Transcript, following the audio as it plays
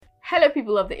Hello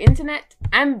people of the internet,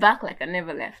 I'm back like I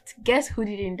never left. Guess who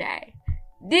didn't die?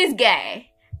 This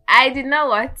guy. I did not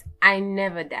what? I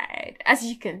never died. As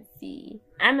you can see,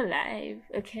 I'm alive,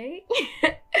 okay?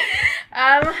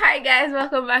 Hi guys,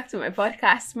 welcome back to my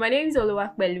podcast. My name is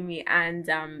Oluwakbelumi and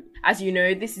as you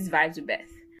know, this is Vibes with Beth.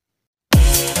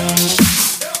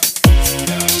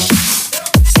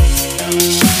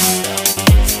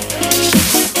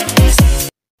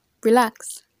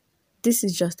 Relax. This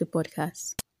is just a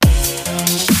podcast.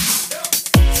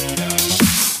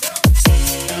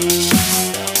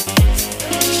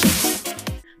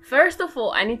 First of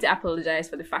all, I need to apologize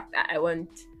for the fact that I went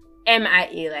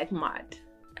MIA like mad.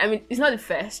 I mean, it's not the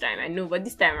first time, I know, but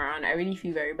this time around, I really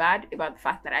feel very bad about the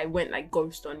fact that I went like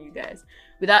ghost on you guys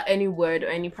without any word or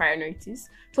any prior notice.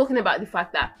 Talking about the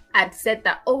fact that I'd said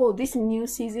that, oh, this new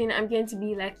season, I'm going to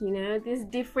be like, you know, this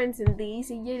difference in this,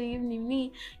 and you're leaving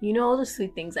me, you know, all the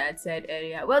sweet things I had said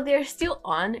earlier. Well, they're still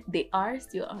on, they are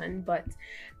still on, but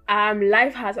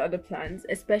life has other plans,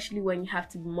 especially when you have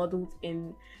to be modeled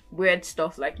in weird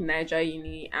stuff like Niger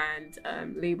Uni and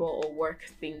labor or work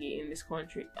thingy in this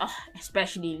country,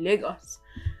 especially in Lagos.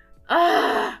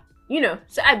 You know,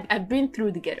 so I've been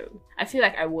through the ghetto. I feel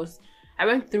like I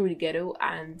went through the ghetto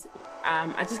and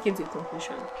I just came to a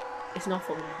conclusion. It's not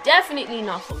for me. Definitely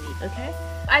not for me, okay?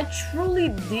 I truly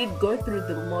did go through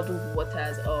the muddled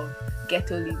waters of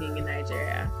ghetto living in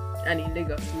Nigeria and in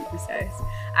Lagos to be precise.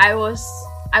 I was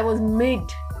made,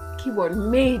 keyword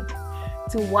made,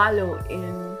 to wallow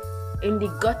in the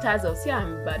gutters of, see,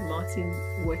 I'm bad mouthing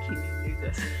working in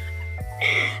Lagos.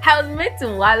 I was made to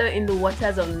wallow in the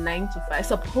waters of 9 to 5,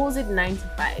 supposed 9 to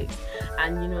 5,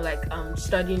 and you know, like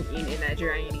studying in a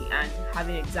Nigerian uni and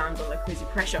having exams on like crazy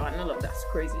pressure and all of that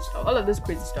crazy stuff, all of this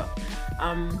crazy stuff.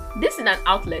 This is an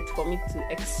outlet for me to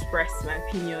express my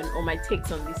opinion or my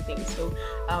takes on these things. So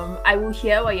I will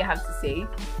hear what you have to say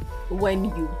when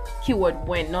you, keyword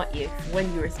when, not if,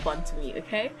 when you respond to me,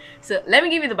 okay? So let me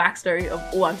give you the backstory of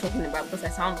what I'm talking about, because I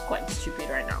sound quite stupid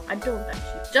right now. I don't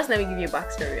actually. Just let me give you a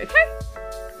backstory, okay?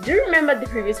 Do you remember the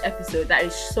previous episode that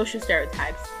is social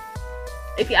stereotypes?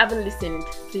 If you haven't listened,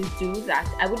 please do that.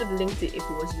 I would have linked it if it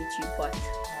was YouTube, but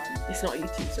it's not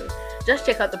YouTube, so just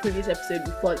check out the previous episode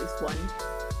before this one.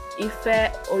 Ife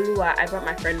Oluwa, I brought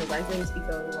my friend over, his name is Ife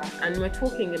Oluwa, and we're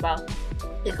talking about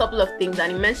a couple of things,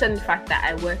 and he mentioned the fact that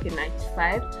I work in 9 to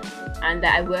 5 and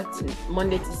that I worked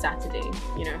Monday to Saturday,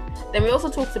 you know. Then we also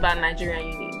talked about Nigerian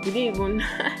uni. We didn't even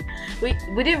we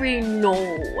didn't really know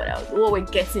what we're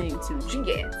getting into,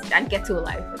 and ghetto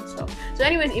life and stuff. So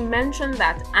anyways, he mentioned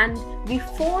that, and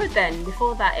before that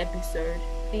episode,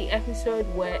 the episode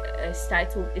where it's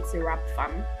titled It's a Rap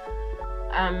Fam,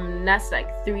 that's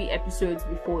like 3 episodes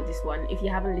before this one. If you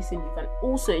haven't listened, you can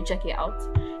also check it out.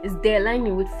 It's there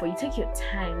lining with for you. Take your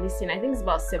time, listen. I think it's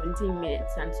about 17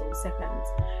 minutes and some seconds,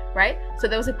 right? So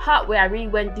there was a part where I really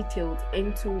went detailed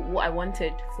into what I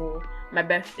wanted for my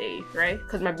birthday, right?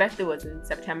 Because my birthday was in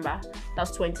September. That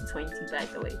was 2020, by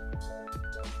the way.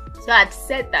 So I'd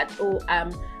said that,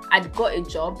 I'd got a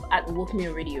job at Woke Me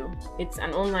Radio. It's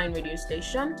an online radio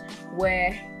station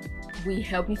where we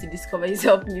help you to discover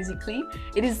yourself musically.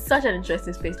 It is such an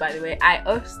interesting space, by the way. I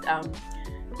host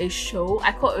a show.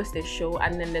 I co-host a show,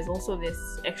 and then there's also this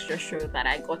extra show that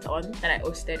I got on, that I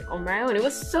hosted on my own. It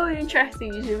was so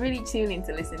interesting. You should really tune in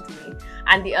to listen to me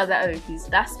and the other OPs.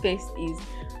 That space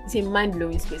it's a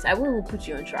mind-blowing space. I will put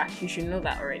you on track. You should know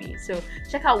that already. So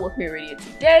check out Woke Me Radio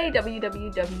today,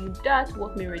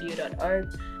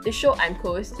 www.wokemeradio.org. The show I'm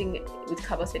co-hosting with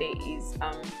Kaba today is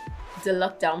the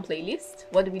lockdown playlist.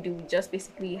 What do? We just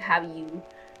basically have you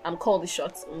call the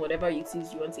shots on whatever it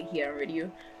is you want to hear on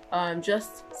radio.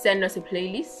 Just send us a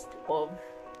playlist of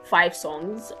 5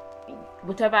 songs,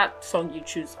 whatever song you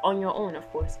choose, on your own, of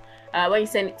course. When you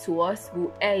send it to us,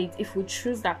 we'll air it. If we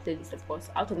choose that playlist, of course,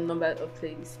 out of the number of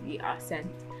playlists we are sent,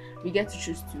 we get to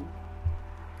choose 2.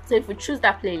 So if we choose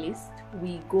that playlist,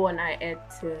 we go on our air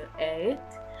to air it.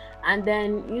 And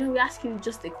then, you know, we ask you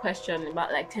just a question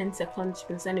about like 10 seconds. You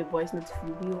can send a voice note if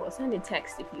you will, or send a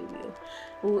text if you will.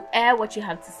 We'll air what you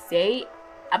have to say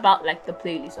about like the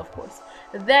playlist, of course.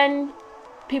 Then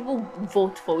people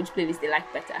vote for which playlist they like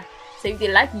better. So if they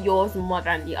like yours more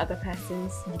than the other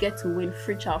person's, you get to win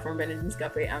free chow from Benedict's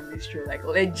Cafe and Bistro, like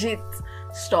legit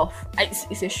stuff.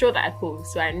 It's a show that I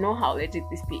post, so I know how legit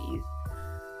this bit is.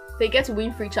 So you get to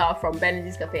win free chow from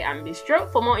Benedict's Cafe and Bistro.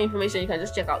 For more information, you can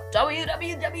just check out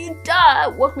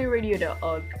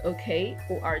www.wokemeradio.org, okay?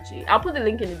 O-R-G. I'll put the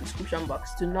link in the description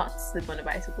box. Do not sleep on a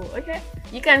bicycle, okay?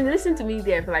 You can listen to me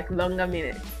there for like longer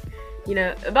minutes, you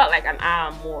know, about like an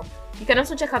hour or more. You can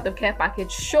also check out the care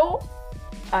package show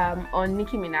on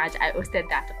Nicki Minaj. I hosted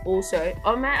that also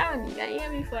on my own. You can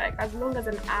hear me for like as long as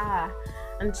an hour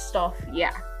and stuff.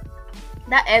 Yeah,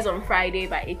 that airs on Friday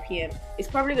by 8 p.m. It's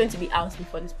probably going to be out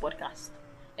before this podcast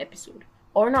episode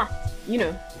or not, you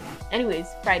know. Anyways,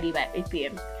 Friday by 8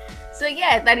 p.m. So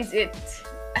yeah, that is it.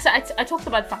 So I talked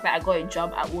about the fact that I got a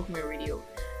job at Walkman Radio,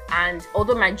 and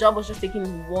although my job was just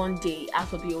taking 1 day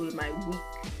out of the whole of my week,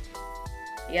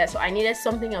 yeah, so I needed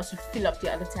something else to fill up the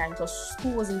other time because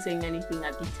school wasn't saying anything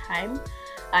at the time,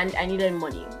 and I needed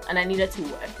money and I needed to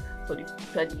work for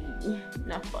the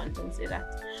not fun, don't say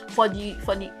that, for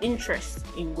the interest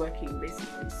in working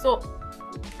basically. So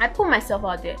I put myself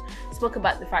out there, spoke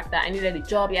about the fact that I needed a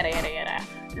job, yada yada yada.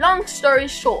 Long story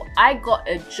short, I got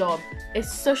a job, a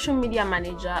social media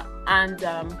manager, and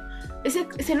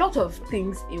it's a lot of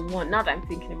things in one. Now that I'm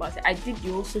thinking about it, I did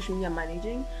the whole social media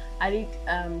managing, I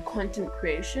did content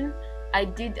creation, I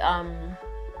did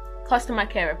customer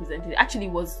care representative. Actually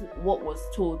was what was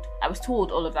told. I was told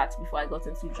all of that before I got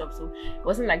into the job, so it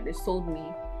wasn't like they sold me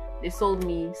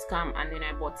scam and then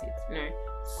I bought it. No.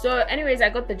 So anyways, I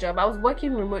got the job. I was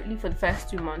working remotely for the first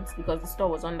 2 months because the store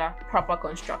was under proper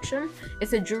construction.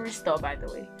 It's a jewelry store, by the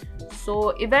way.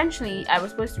 So eventually I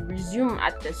was supposed to resume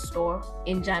at the store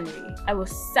in January. I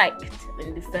was psyched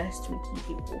in the first week,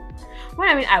 you people. When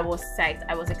I mean I was psyched,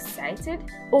 I was excited.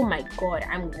 Oh my god,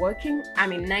 I'm working.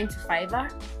 I'm a 9 to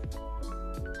 5er.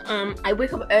 I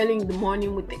wake up early in the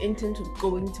morning with the intent of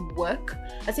going to work.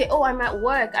 I say, oh, I'm at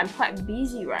work, I'm quite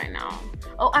busy right now.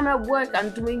 Oh, I'm at work, I'm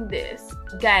doing this.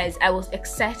 Guys, I was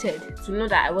excited to know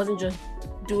that I wasn't just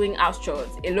doing house chores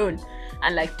alone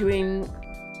and like doing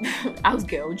house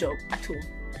girl job at home.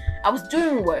 I was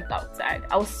doing work outside.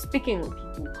 I was speaking with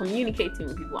people, communicating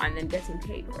with people, and then getting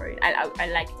paid for it. I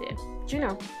liked it. Do you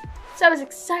know? So I was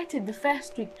excited the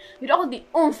first week with all the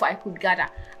oomph I could gather.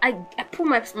 I put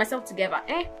myself together,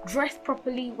 dressed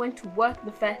properly, went to work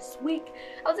the first week.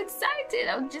 I was excited.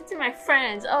 I was just with my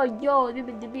friends. Oh, yo,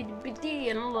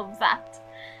 and all of that.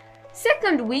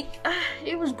 Second week,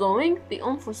 it was going. The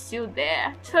oomph was still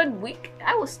there. Third week,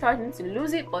 I was starting to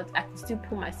lose it, but I could still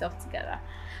pull myself together.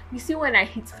 You see, when I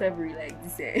hit February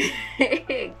like this,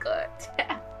 God.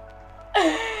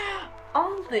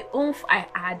 All the oomph I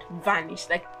had vanished,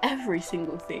 like every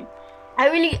single thing. I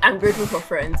really am grateful for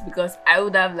friends because I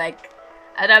would have like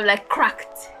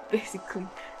cracked basically.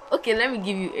 Okay, let me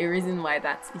give you a reason why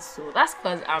that is so. That's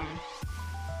because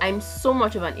I'm so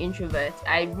much of an introvert.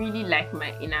 I really like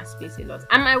my inner space a lot.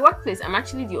 And my workplace, I'm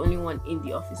actually the only one in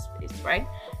the office space, right?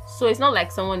 So it's not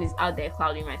like someone is out there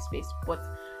clouding my space, but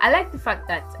I like the fact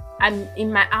that I'm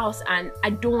in my house and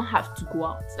I don't have to go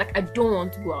out. Like, I don't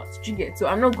want to go out. Do you get? So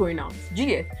I'm not going out. Do you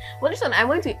get? Well, this one, I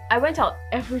went out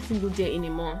every single day in a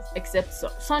month, except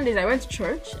Sundays. I went to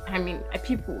church. I mean, I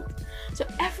peopled. So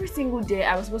every single day,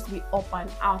 I was supposed to be up and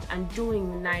out and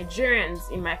doing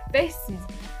Nigerians in my faces.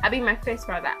 I mean, my face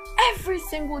rather. Every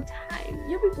single time.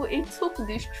 You people, it took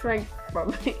this strength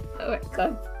from me. Oh my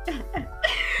god.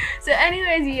 So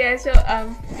anyways, yeah, so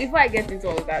before I get into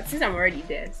all of that, since I'm already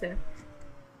there, so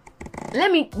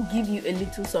let me give you a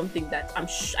little something that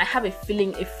I have a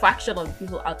feeling a fraction of the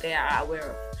people out there are aware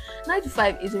of. 9 to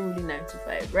 5 isn't really 9 to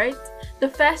 5, right? The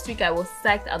first week I was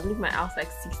psyched. I'd leave my house like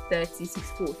 6:30,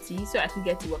 6:40 so I could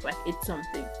get to work like 8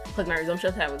 something because my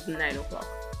resumption time was 9 o'clock.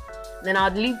 Then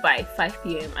I'd leave by 5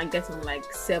 p.m. and get home like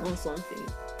 7 something.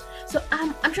 So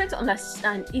I'm trying to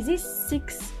understand, is it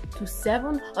 6 to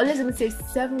 7 or let's even say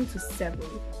 7 to 7?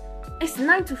 It's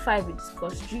 9 to 5 we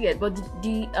discussed, but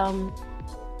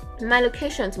my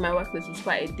location to my workplace was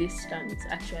quite a distance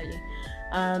actually,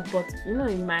 but you know,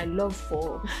 in my love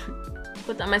for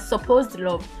but my supposed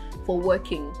love for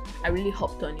working, I really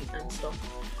hopped on it and stuff.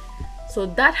 So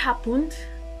that happened,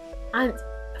 and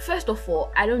first of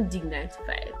all, I don't dig 9 to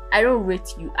 5. I don't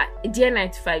rate you. Dear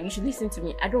 9 to 5, you should listen to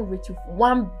me. I don't rate you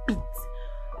one bit.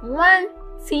 One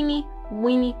teeny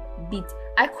weeny bit.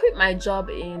 I quit my job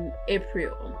in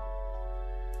April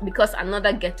because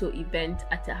another ghetto event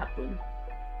had to happen.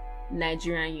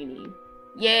 Nigerian Uni.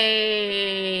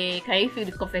 Yay! Can you feel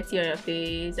the confetti on your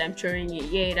face? I'm throwing it.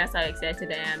 Yay, that's how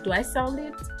excited I am. Do I sound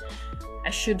it? I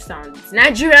should sound it.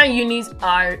 Nigerian unis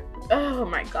are, oh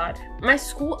my god. My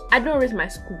school, I don't rate my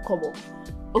school cover.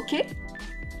 Okay?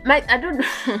 I don't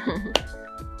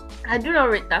I do not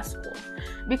rate that school.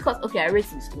 Because okay, I rate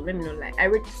the school, let me not lie. I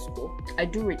rate the school. I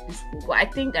do rate the school, but I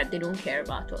think that they don't care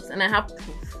about us. And I have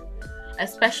proof.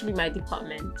 Especially my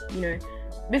department, you know.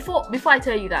 Before I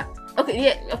tell you that, okay,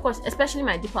 yeah, of course, especially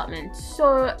my department.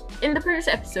 So in the previous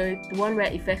episode, the one where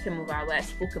Ife came over, where I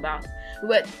spoke about,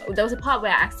 there was a part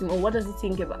where I asked him, oh, what does he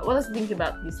think about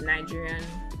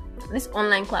this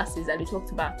online classes that we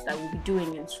talked about that we'll be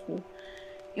doing in school?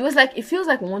 it was like, it feels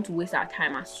like we want to waste our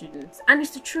time as students, and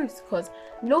it's the truth, because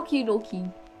low-key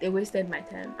they wasted my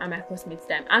time and my classmates'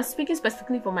 time. I'm speaking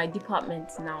specifically for my department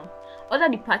now. Other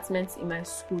departments in my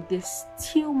school, they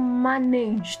still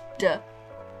managed to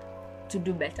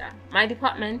do better. My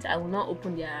department, I will not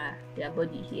open their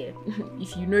body here.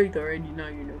 If you know it already, now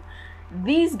you know.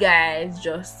 These guys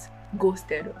just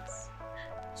ghosted us.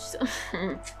 So,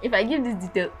 if I give this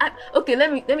detail, okay,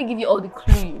 let me give you all the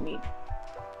clue you need.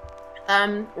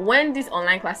 When these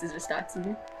online classes were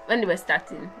starting,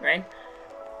 right,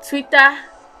 Twitter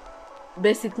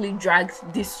basically dragged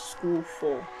this school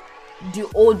for the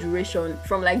whole duration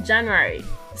from like January.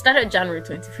 It started January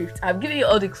 25th. I've given you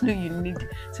all the clue you need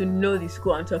to know the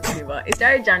school I'm talking about. It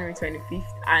started January 25th,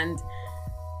 and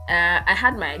I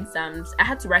had my exams. I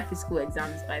had to write physical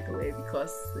exams, by the way,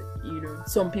 because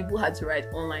some people had to write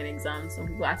online exams, some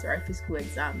people had to write physical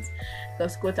exams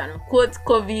because quote unquote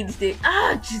COVID.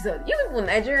 Jesus, you people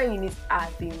Nigerian units are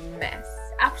the mess,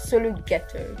 absolute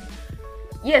ghetto.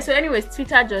 Yeah. So anyways,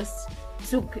 Twitter just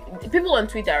took people on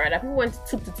Twitter, rather people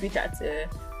took to Twitter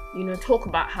to talk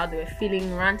about how they were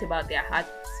feeling, rant about their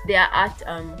art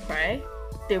cry.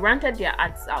 They ranted their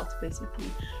arts out basically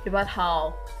about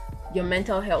how your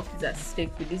mental health is at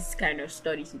stake with this kind of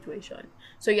study situation.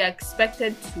 So you're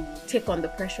expected to take on the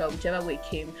pressure whichever way it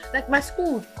came. Like my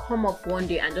school would come up one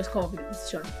day and just come up with a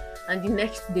decision, and the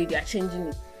next day they are changing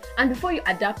it. And before you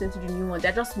adapt into the new one,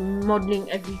 they're just modeling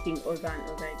everything over and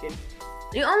over again.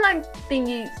 The online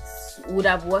thingy would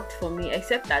have worked for me,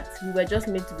 except that we were just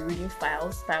made to be reading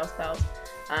files,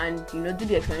 and do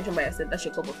the explanation by yourself. That's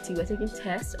your cup of tea. We're taking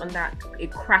tests on a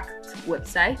cracked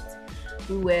website.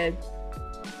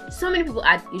 So many people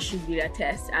had issues with their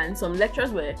tests, and some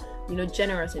lecturers were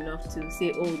generous enough to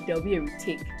say, oh, there'll be a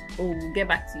retake, oh, we'll get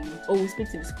back to you, oh, we'll speak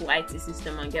to the school IT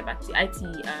system and get back to IT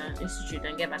institute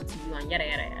and get back to you, and yada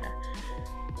yada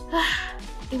yada.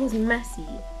 It was messy,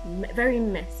 very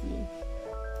messy.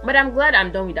 But I'm glad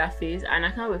I'm done with that phase, and I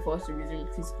can't wait for us to resume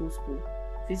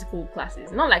physical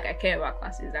classes. Not like I care about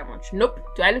classes that much. Nope.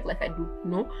 Do I look like I do?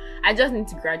 No. I just need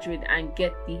to graduate and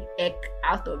get the heck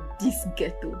out of this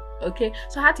ghetto. Okay?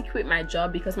 So I had to quit my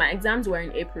job because my exams were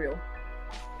in April.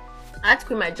 I had to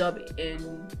quit my job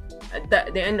in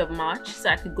the end of March so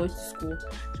I could go to school to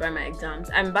write my exams.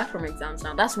 I'm back from exams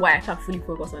now. That's why I can't fully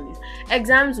focus on this.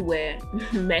 Exams were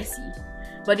messy.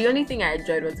 But the only thing I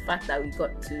enjoyed was the fact that we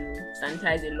got to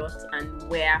sanitize a lot and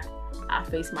wear our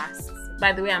face masks.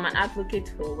 By the way, I'm an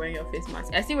advocate for wearing your face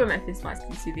mask. I still wear my face mask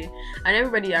today, and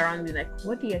everybody around me like,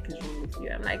 what the heck is wrong with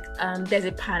you? I'm like, there's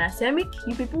a pandemic,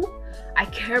 you people. I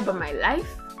care about my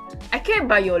life. I care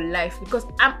about your life because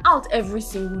I'm out every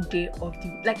single day of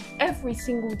the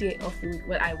week.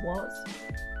 Well, I was.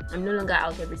 I'm no longer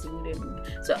out every single day of the week.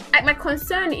 So my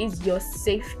concern is your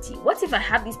safety. What if I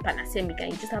have this pandemic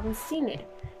and you just haven't seen it?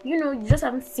 You just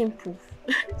haven't seen proof.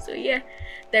 So yeah,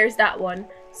 there's that one.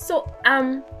 So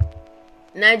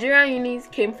Nigerian unis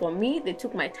came for me. They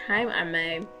took my time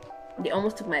and they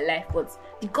almost took my life. But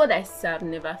the God I serve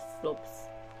never flops.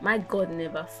 My God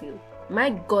never fails. My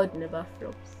God never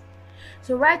flops.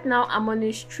 So right now I'm on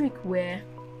a streak where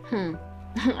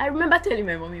I remember telling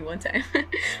my mommy one time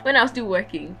when I was still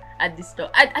working at the store.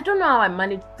 I don't know how I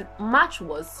managed. March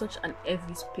was such an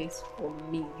heavy space for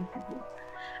me, you people.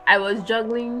 I was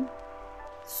juggling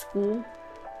school,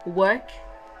 work,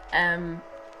 I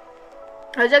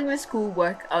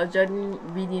was juggling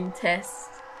reading,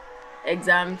 tests,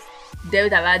 exams,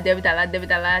 debit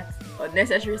alert,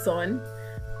 unnecessary son,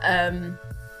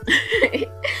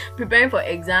 preparing for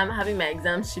exam, having my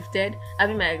exams shifted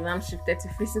to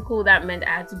physical. That meant I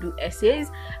had to do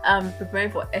essays,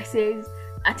 preparing for essays,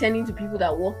 attending to people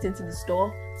that walked into the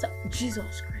store. So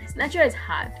Jesus Christ, Nigeria is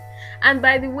hard. And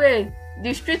by the way,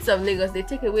 the streets of Lagos, they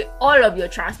take away all of your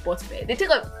transport fare, they take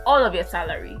up all of your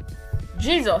salary.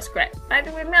 Jesus Christ. By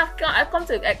the way, I've come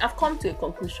to a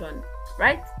conclusion,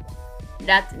 right?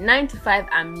 That 9 to 5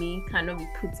 and me cannot be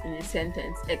put in a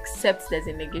sentence except there's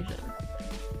a negation.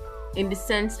 In the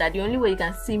sense that the only way you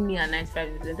can see me at 9 to 5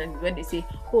 in the sentence is when they say,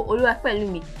 oh,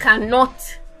 Oluwapelumi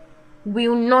cannot,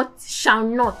 will not, shall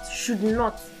not, should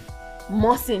not,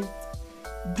 mustn't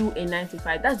do a 9 to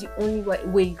 5. That's the only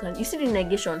way you can. You see the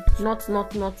negation, not.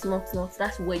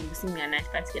 That's where you see me at 9 to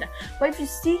 5 together. But if you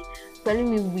see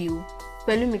Pelumi will,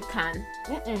 Pelumi can,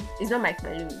 it's not my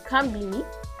Pelumi. Can't be me.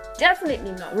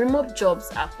 Definitely not. Remote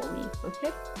jobs are for me.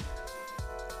 Okay.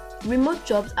 Remote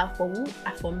jobs are for who?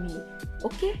 Are for me.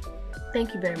 Okay.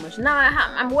 Thank you very much. Now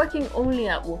I'm working only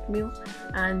at Workmill,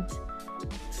 and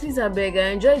please I beg, I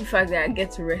enjoy the fact that I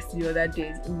get to rest the other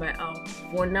days in my house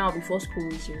for now before school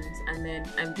resumes, and then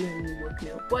I'm doing only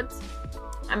Workmill. But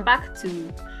I'm back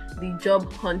to the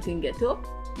job hunting ghetto.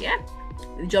 Yeah,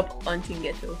 the job hunting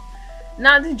ghetto.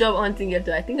 Now, this job hunting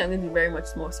ghetto, I think I'm going to be very much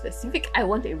more specific. I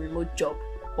want a remote job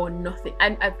or nothing.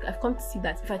 And I've come to see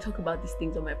that if I talk about these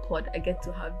things on my pod, I get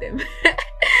to have them.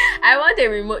 I want a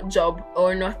remote job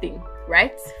or nothing,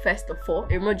 right? First of all,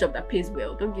 a remote job that pays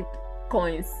well. Don't give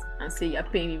coins and say you're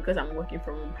paying me because I'm working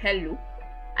from home. Hello,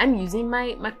 I'm using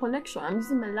my connection. I'm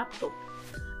using my laptop.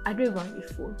 I don't even have a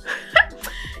phone.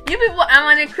 You people, I'm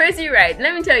on a crazy ride.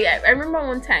 Let me tell you, I remember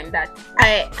one time that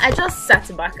I just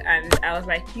sat back and I was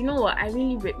like, you know what, I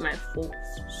really rate my folks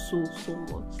so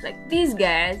much. Like, these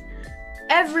guys,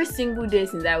 every single day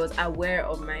since I was aware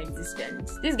of my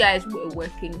existence, these guys were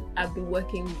working. I've been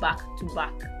working back to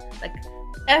back, like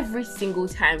every single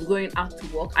time, going out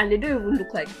to work, and they don't even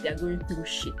look like they're going through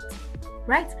shit,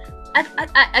 right?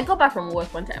 I got back from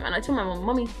work one time and I told my mom,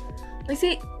 Mommy, I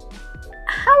say,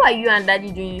 how are you and daddy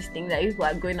doing these things that you people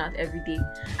are going out every day?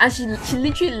 And she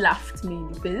literally laughed me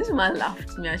in the face. This woman laughed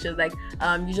at me and she was like,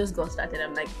 you just got started.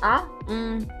 I'm like,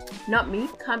 not me,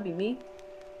 can't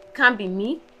be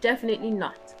me, definitely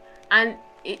not. And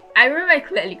I remember it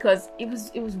clearly because it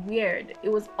was weird. It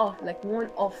was off, like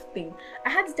one off thing. I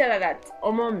had to tell her that,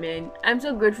 oh my man, I'm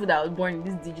so grateful that I was born in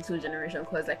this digital generation,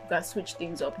 because like you can switch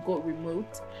things up, go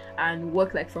remote and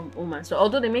work like from home and so.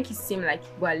 Although they make it seem like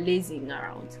we're lazing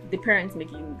around, the parents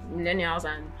making millennials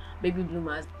and baby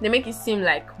bloomers, they make it seem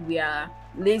like we are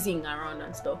lazing around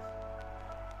and stuff.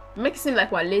 Make it seem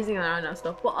like we're lazing around and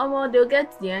stuff, but they'll get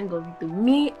to the end of it.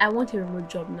 Me, I want a remote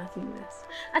job, nothing less.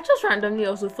 I just randomly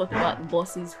also thought about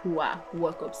bosses who are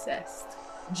work obsessed.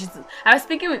 Jesus. I was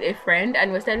speaking with a friend and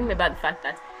he was telling me about the fact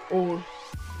that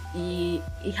he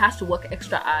has to work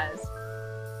extra hours.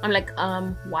 I'm like,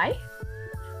 why?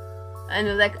 And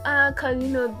it was like, cause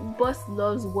boss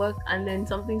loves work, and then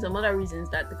some other reasons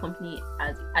that the company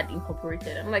had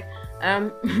incorporated. I'm like,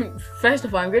 first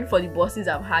of all, I'm grateful for the bosses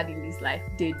I've had in this life.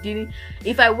 They didn't.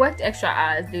 If I worked extra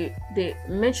hours, they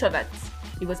made sure that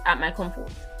it was at my comfort.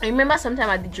 I remember sometime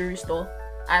at the jewelry store,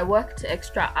 I worked an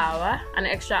extra hour,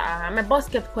 and my boss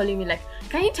kept calling me like,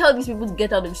 can you tell these people to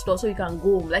get out of the store so you can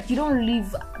go home? Like, you don't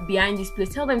live behind this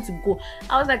place, tell them to go.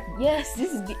 I was like, yes,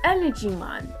 this is the energy,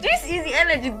 man. This is the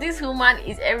energy. This woman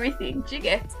is everything. Do you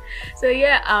get? So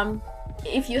yeah,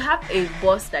 if you have a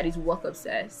boss that is work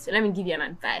obsessed, let me give you an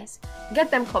advice.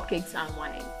 Get them cupcakes and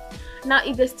wine. Now,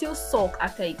 if they still sulk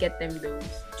after you get them those,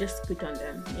 just quit on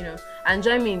them, and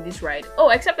join me in this ride. Oh,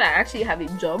 except that I actually have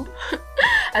a job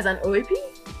as an OAP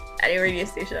at a radio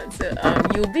station, so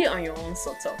you'll be on your own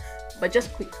sort of, but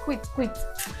just quit.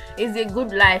 It's a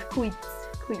good life. Quit.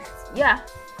 Yeah,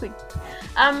 quit.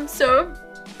 So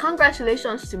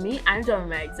congratulations to me. I'm done with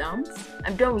my exams.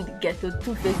 I'm done with the ghetto,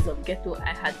 2 phases of ghetto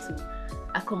I had to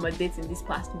accommodate in these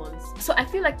past months. So I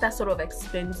feel like that sort of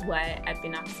explains why I've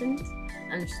been absent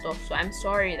and stuff. So I'm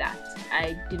sorry that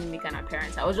I didn't make an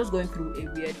appearance. I was just going through a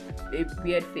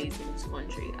weird phase in this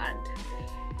country, and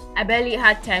I barely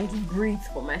had time to breathe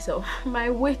for myself. My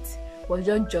weight was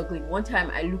just juggling. One time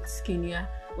I looked skinnier,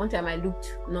 one time I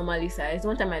looked normally sized,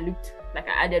 one time I looked like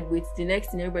I added weight. The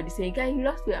next thing, everybody saying, guy, you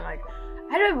lost weight. I'm like,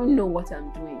 I don't even know what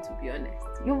I'm doing, to be honest.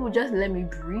 You will just let me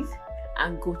breathe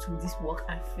and go to this work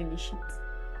and finish it.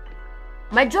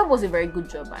 My job was a very good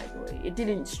job, by the way. It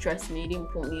didn't stress me, it didn't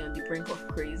put me on the brink of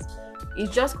craze.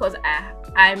 It's just because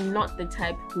I'm not the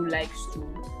type who likes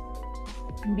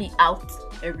to be out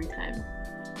every time.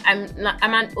 I'm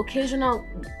an occasional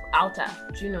outer,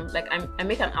 do you know? Like, I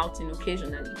make an outing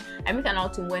occasionally. I make an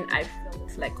outing when I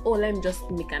felt like, oh, let me just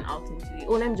make an outing today.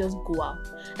 Oh, let me just go out.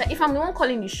 Like, if I'm the one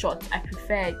calling the shots, I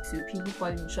prefer it to people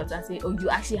calling the shots and say, oh, you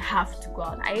actually have to go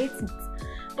out. I hate it.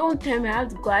 Don't tell me I have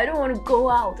to go. I don't want to go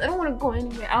out. I don't want to go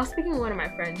anywhere. I was speaking with one of my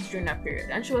friends during that period,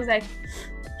 and she was like,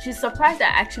 she's surprised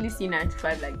that I actually see 9 to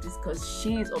 5 like this, because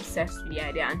she is obsessed with the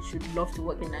idea and she'd love to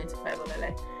work in 9 to 5 all her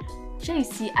life. You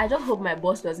see, I just hope my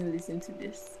boss doesn't listen to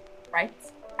this, right?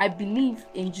 I believe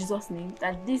in Jesus' name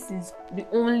that this is the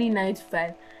only 9 to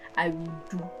 5 I will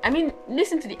do. I mean,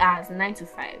 listen to the hours, 9 to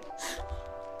 5.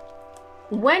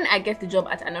 When I get the job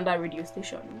at another radio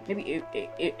station, maybe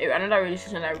another radio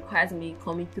station that requires me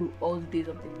coming through all the days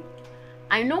of the week,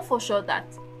 I know for sure that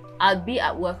I'll be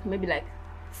at work maybe like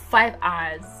 5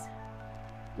 hours,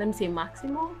 let me say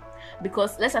maximum,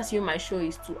 because let's assume my show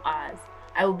is 2 hours.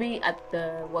 I will be at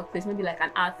the workplace maybe like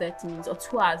an hour 30 minutes or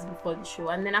 2 hours before the show,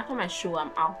 and then after my show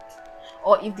I'm out.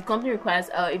 Or if the company requires,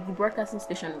 if the broadcasting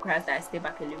station requires that I stay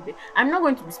back a little bit, I'm not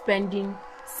going to be spending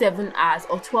 7 hours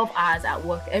or 12 hours at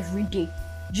work every day.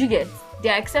 Do you get?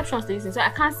 There are exceptions to this, so I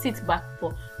can't sit back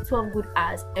for 12 good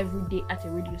hours every day at a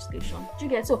radio station. Do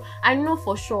you get? So I know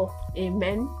for sure,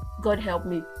 amen, God help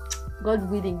me, God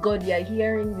willing, God, you are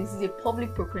hearing this is a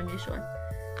public proclamation.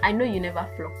 I know you never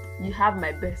flop. You have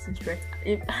my best interest.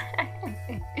 You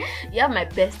have my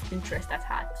best interest at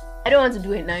heart. I don't want to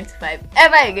do a 9 to 5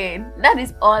 ever again. That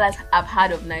is all I've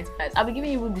had of 9 to 5. I'll be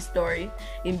giving you the story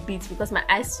in bits because my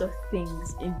eyes saw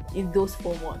things in those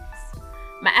 4 months.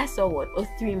 My eyes saw what? Oh,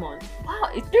 3 months. Wow,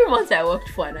 it's 3 months I worked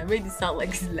for, and I made it sound like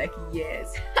it's like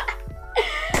years.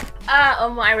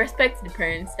 I respect the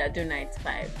parents that do 9 to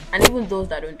 5, and even those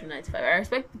that don't do 9 to 5. I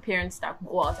respect the parents that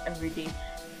go out every day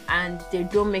and they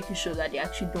don't make you sure that they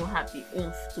actually don't have the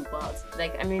oomph to go out.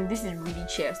 Like, I mean, this is really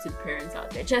cheers to the parents out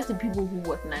there. Cheers to the people who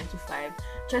work 9 to 5.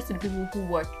 Cheers to the people who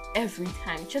work every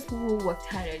time. Cheers to people who work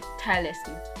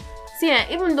tirelessly. See,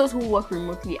 even those who work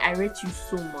remotely, I rate you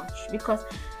so much because,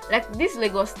 like, this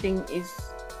Lagos thing is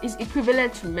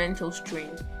equivalent to mental strain.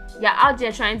 You're out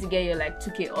there trying to get your like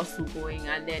 2K hustle going,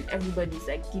 and then everybody's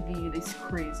like giving you this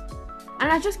craze.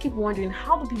 And I just keep wondering,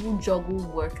 how do people juggle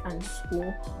work and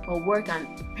school, or work and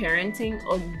parenting,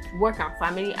 or work and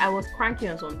family? I was cranky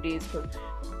on some days because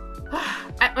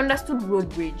I understood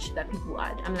road rage that people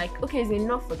had. I'm like, okay, it's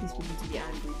enough for these people to be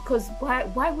angry. Because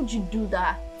why would you do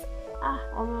that?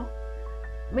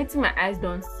 Making my eyes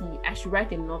don't see. I should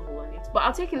write a novel on it, but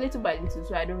I'll take it little by little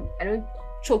so I don't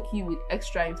choke you with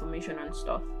extra information and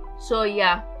stuff. So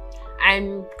yeah,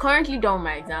 I'm currently done with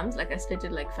my exams, like I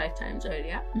stated like 5 times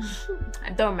earlier.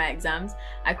 I'm done with my exams.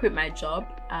 I quit my job.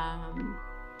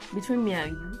 Between me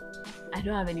and you, I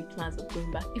don't have any plans of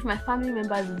going back. If my family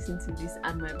members listen to this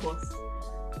and my boss,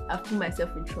 I've put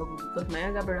myself in trouble because my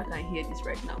younger brother can hear this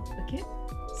right now. Okay,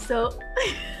 so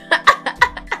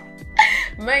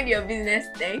mind your business,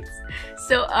 thanks.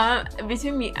 So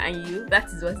between me and you, that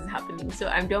is what is happening. So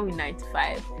I'm done with 9 to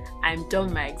 5. I'm done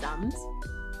with my exams.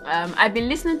 I've been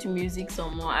listening to music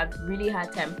some more. I've really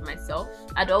had time for myself.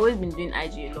 I'd always been doing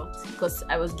IG a lot because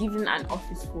I was given an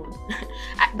office phone.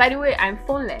 By the way, I'm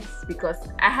phoneless because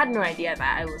I had no idea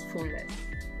that I was phoneless,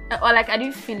 or like I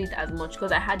didn't feel it as much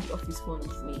because I had the office phone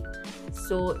with me.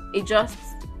 So it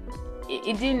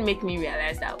didn't make me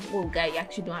realize that, oh guy, you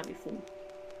actually don't have a phone.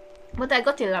 But I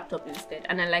got a laptop instead,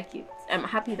 and I like it. I'm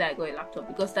happy that I got a laptop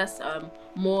because that's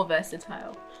more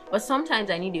versatile. But sometimes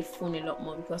I need a phone a lot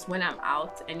more because when I'm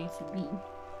out, I need to be,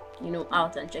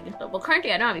 out and checking stuff. But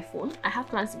currently, I don't have a phone. I have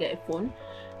plans to get a phone.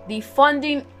 The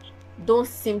funding don't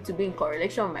seem to be in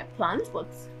correlation with my plans, but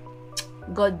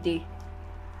God day,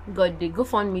 go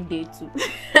fund me day too.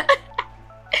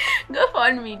 Go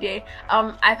fund me day.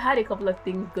 I've had a couple of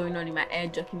things going on in my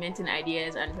head, documenting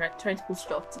ideas and trying to put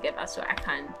stuff together so I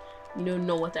can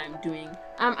know what I'm doing.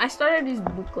 I started this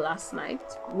book last night,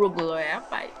 Rogue Lawyer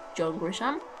by John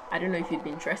Grisham. I don't know if you'd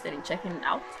be interested in checking it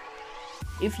out.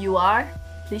 If you are,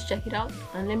 please check it out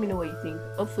and let me know what you think.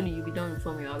 Hopefully you'll be done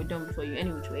before me, or I'll be done before you,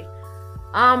 any which way.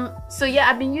 So yeah,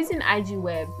 I've been using IG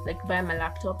Web like via my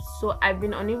laptop, so I've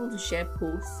been unable to share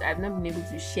posts. I've not been able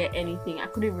to share anything. I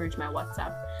couldn't even reach my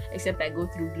WhatsApp except I go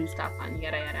through Bluestack and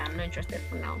yada yada. I'm not interested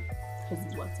for now because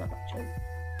it's WhatsApp actually.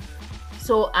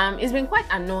 So it's been quite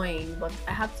annoying, but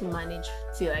I have to manage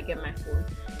till I get my phone.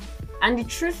 And the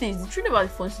truth about the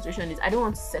phone situation is I don't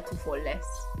want to settle for less.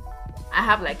 I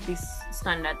have like this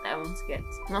standard that I want to get.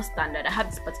 Not standard, I have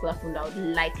this particular phone that I would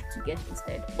like to get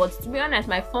instead. But to be honest,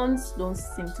 my phones don't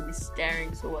seem to be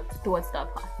steering towards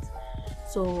that path.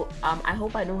 So I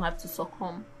hope I don't have to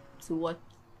succumb to what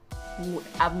would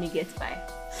have me get by.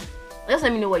 Just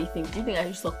let me know what you think. Do you think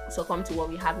I should succumb to what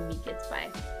we have me get by,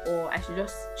 or I should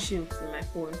just chill till my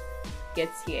phone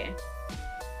gets here?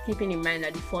 Keeping in mind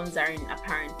that the phones are in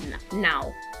apparent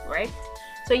now, right?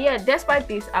 So yeah, despite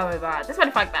this, however, despite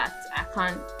the fact that I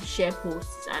can't share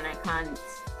posts and I can't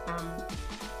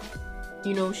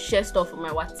share stuff on my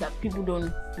WhatsApp, people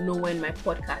don't know when my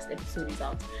podcast episode is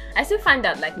out, I still find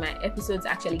that like my episodes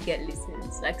actually get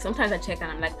listens. Like sometimes I check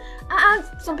and I'm like,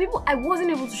 some people, I wasn't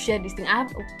able to share this thing. I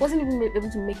wasn't even able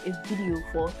to make a video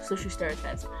for social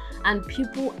stereotypes, and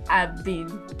people have been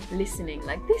listening.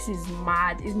 Like, this is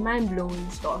mad. It's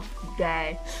mind-blowing stuff,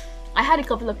 guy. I had a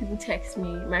couple of people text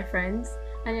me, my friends,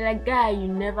 and they're like, guy, you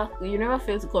never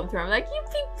fail to come through. I'm like, you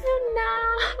people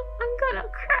now, I'm gonna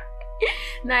cry.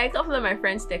 Now a couple of my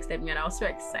friends texted me and I was so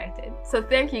excited. So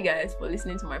thank you guys for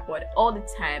listening to my pod all the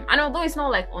time. And although it's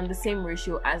not like on the same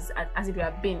ratio as it would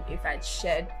have been if I'd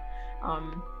shared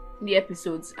the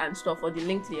episodes and stuff, or the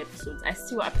link to the episodes, I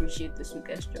still appreciate the sweet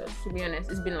gestures. To be honest,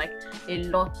 it's been like a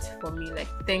lot for me. Like,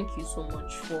 thank you so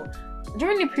much for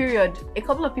during the period. A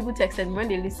couple of people texted me when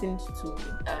they listened to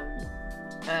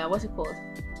what's it called,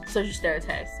 social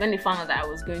stereotypes. When they found out that I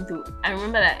was going through, I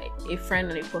remember that a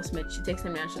friend on a postmate, she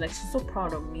texted me and she's like, she's so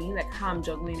proud of me, like how I'm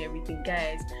juggling everything.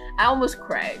 Guys, I almost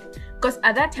cried because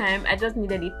at that time I just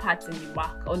needed a pat in the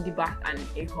back, on the back, and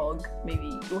a hug. Maybe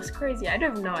it was crazy. I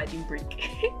don't even know how I didn't break.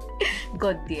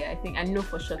 God dear, I know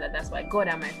for sure that that's why God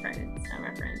and my friends are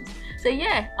my friends. So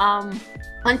yeah,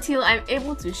 until I'm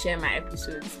able to share my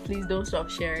episodes, please don't stop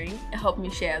sharing. Help me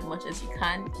share as much as you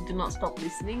can. Do not stop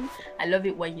listening. I love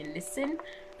it when you listen.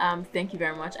 Thank you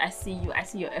very much. I see you. I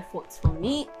see your efforts for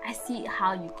me. I see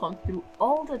how you come through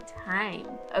all the time.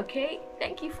 Okay,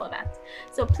 thank you for that.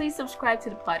 So please subscribe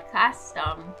to the podcast.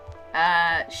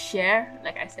 Share,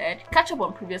 like I said, catch up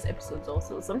on previous episodes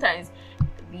also. Sometimes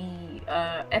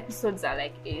the episodes are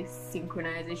like a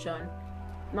synchronization.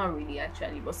 Not really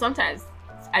actually, but sometimes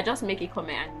I just make a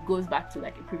comment and it goes back to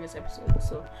like a previous episode,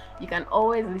 so you can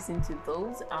always listen to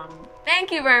those.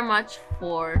 Thank you very much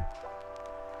for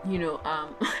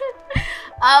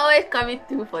always coming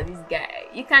through for this guy.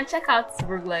 You can check out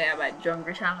Rogue Lawyer by John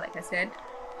Grisham, like I said,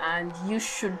 and you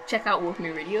should check out Woke Me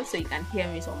Radio so you can hear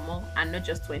me some more and not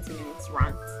just 20 minutes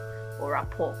rant or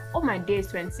rapport. Oh my days,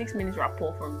 26 minutes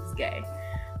rapport from this guy.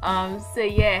 So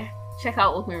yeah, check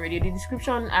out Woke Me Radio. The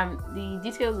description, the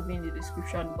details will be in the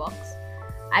description box.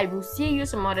 I will see you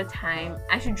some other time.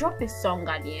 I should drop a song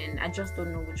at the end. I just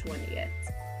don't know which one yet.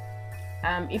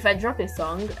 If I drop a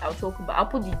song, I'll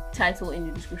put the title in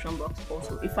the description box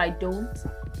also. If I don't,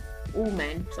 oh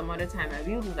man, some other time I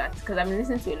will do that because I've been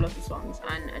listening to a lot of songs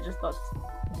and I just thought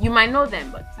you might know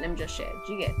them, but let me just share.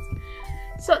 Do you get?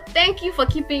 So thank you for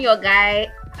keeping your guy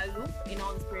aloof in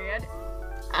all this period.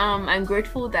 I'm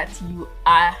grateful that you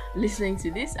are listening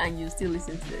to this and you still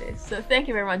listen to this. So thank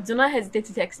you very much. Do not hesitate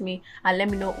to text me and let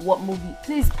me know what movie.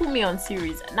 Please put me on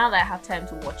series now that I have time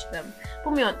to watch them.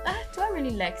 Put me on. Do I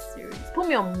really like series? Put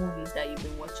me on movies that you've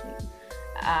been watching,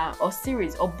 or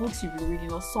series, or books you've been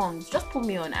reading, or songs. Just put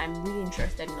me on. I'm really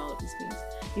interested in all of these things.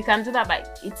 You can do that by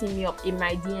hitting me up in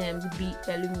my DMs.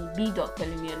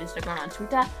 b.pelumi on Instagram and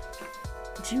Twitter.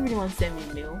 Do you really want to send me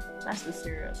a mail? That's so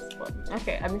serious. But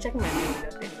okay, I've been checking my mail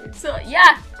anyway. So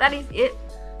yeah, that is it.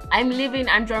 I'm leaving.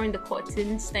 I'm drawing the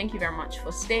curtains. Thank you very much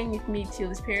for staying with me till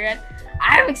this period.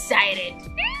 I'm excited.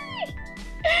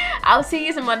 I'll see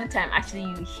you some other time. Actually,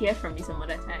 you hear from me some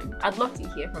other time. I'd love to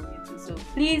hear from you too. So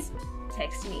please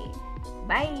text me.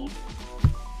 Bye.